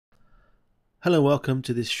Hello, welcome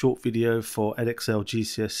to this short video for Edexcel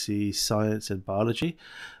GCSE Science and Biology.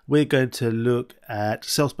 We're going to look at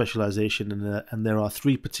cell specialization, and there are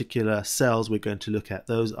three particular cells we're going to look at.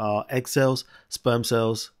 Those are egg cells, sperm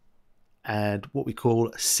cells, and what we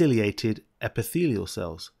call ciliated epithelial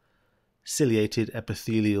cells. Ciliated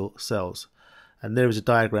epithelial cells. And there is a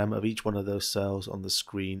diagram of each one of those cells on the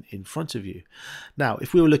screen in front of you. Now,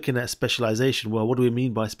 if we were looking at specialization, well, what do we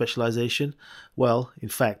mean by specialization? Well, in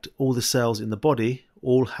fact, all the cells in the body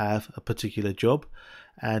all have a particular job.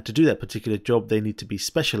 And to do that particular job, they need to be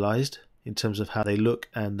specialized in terms of how they look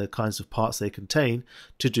and the kinds of parts they contain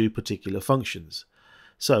to do particular functions.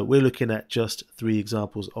 So we're looking at just three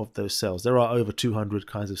examples of those cells. There are over 200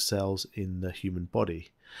 kinds of cells in the human body.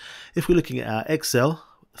 If we're looking at our egg cell,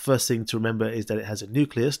 the first thing to remember is that it has a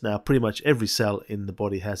nucleus. Now, pretty much every cell in the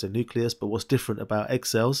body has a nucleus, but what's different about egg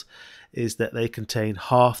cells is that they contain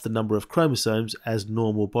half the number of chromosomes as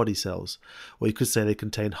normal body cells. Or you could say they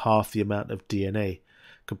contain half the amount of DNA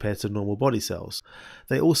compared to normal body cells.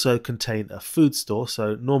 They also contain a food store,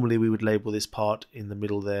 so normally we would label this part in the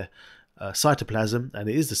middle there cytoplasm, and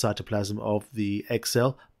it is the cytoplasm of the egg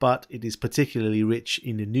cell, but it is particularly rich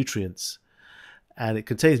in nutrients. And it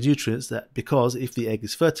contains nutrients that, because if the egg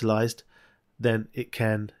is fertilized, then it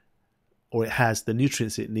can, or it has the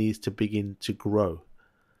nutrients it needs to begin to grow.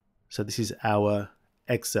 So this is our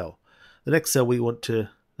egg cell. The next cell we want to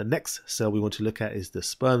look at is the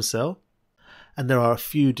sperm cell. And there are a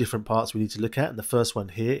few different parts we need to look at. And the first one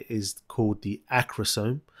here is called the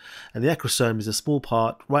acrosome. And the acrosome is a small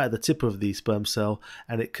part right at the tip of the sperm cell,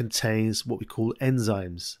 and it contains what we call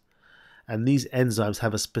enzymes. And these enzymes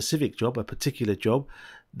have a specific job, a particular job.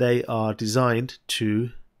 They are designed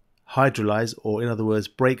to hydrolyze, or in other words,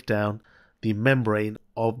 break down the membrane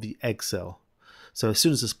of the egg cell. So as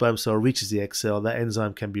soon as the sperm cell reaches the egg cell, that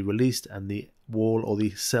enzyme can be released and the wall, or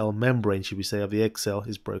the cell membrane, should we say, of the egg cell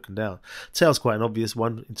is broken down. Tail's quite an obvious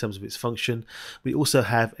one in terms of its function. We also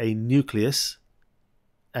have a nucleus.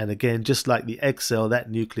 And again, just like the egg cell, that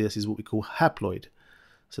nucleus is what we call haploid.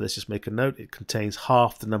 So let's just make a note. It contains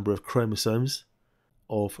half the number of chromosomes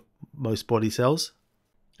of most body cells.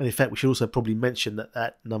 And in fact, we should also probably mention that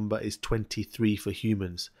that number is 23 for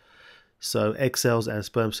humans. So egg cells and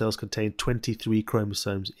sperm cells contain 23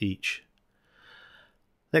 chromosomes each.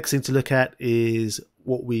 Next thing to look at is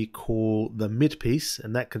what we call the midpiece,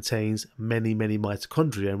 and that contains many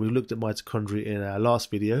mitochondria. And we looked at mitochondria in our last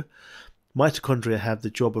video. Mitochondria have the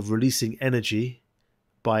job of releasing energy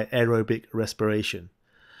by aerobic respiration.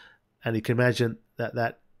 And you can imagine that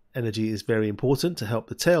that energy is very important to help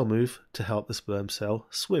the tail move, to help the sperm cell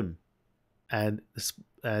swim. And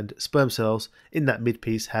sperm cells in that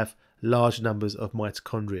midpiece have large numbers of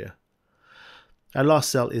mitochondria. Our last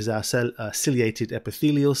cell is our ciliated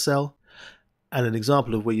epithelial cell. And an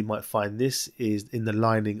example of where you might find this is in the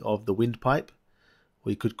lining of the windpipe.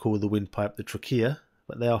 We could call the windpipe the trachea,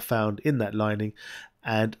 but they are found in that lining.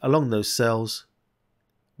 And along those cells,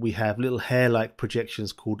 we have little hair-like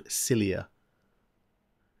projections called cilia.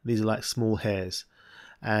 These are like small hairs.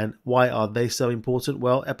 And why are they so important?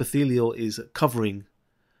 Well, epithelial tissue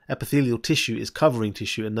is covering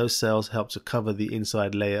tissue, and those cells help to cover the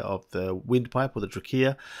inside layer of the windpipe or the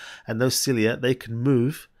trachea. And those cilia, they can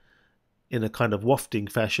move in a kind of wafting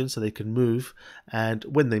fashion, so they can move. And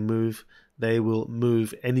when they move, they will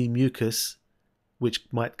move any mucus which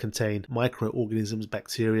might contain microorganisms,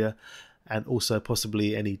 bacteria, and also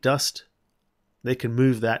possibly any dust. They can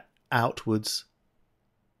move that outwards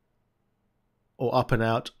or up and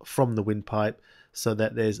out from the windpipe, so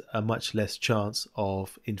that there's a much less chance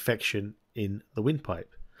of infection in the windpipe.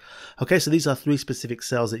 Okay, so these are three specific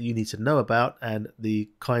cells that you need to know about, and the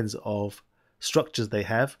kinds of structures they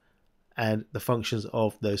have and the functions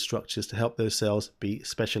of those structures to help those cells be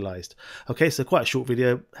specialized. Okay, so quite a short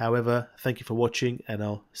video. However, thank you for watching, and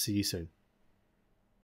I'll see you soon.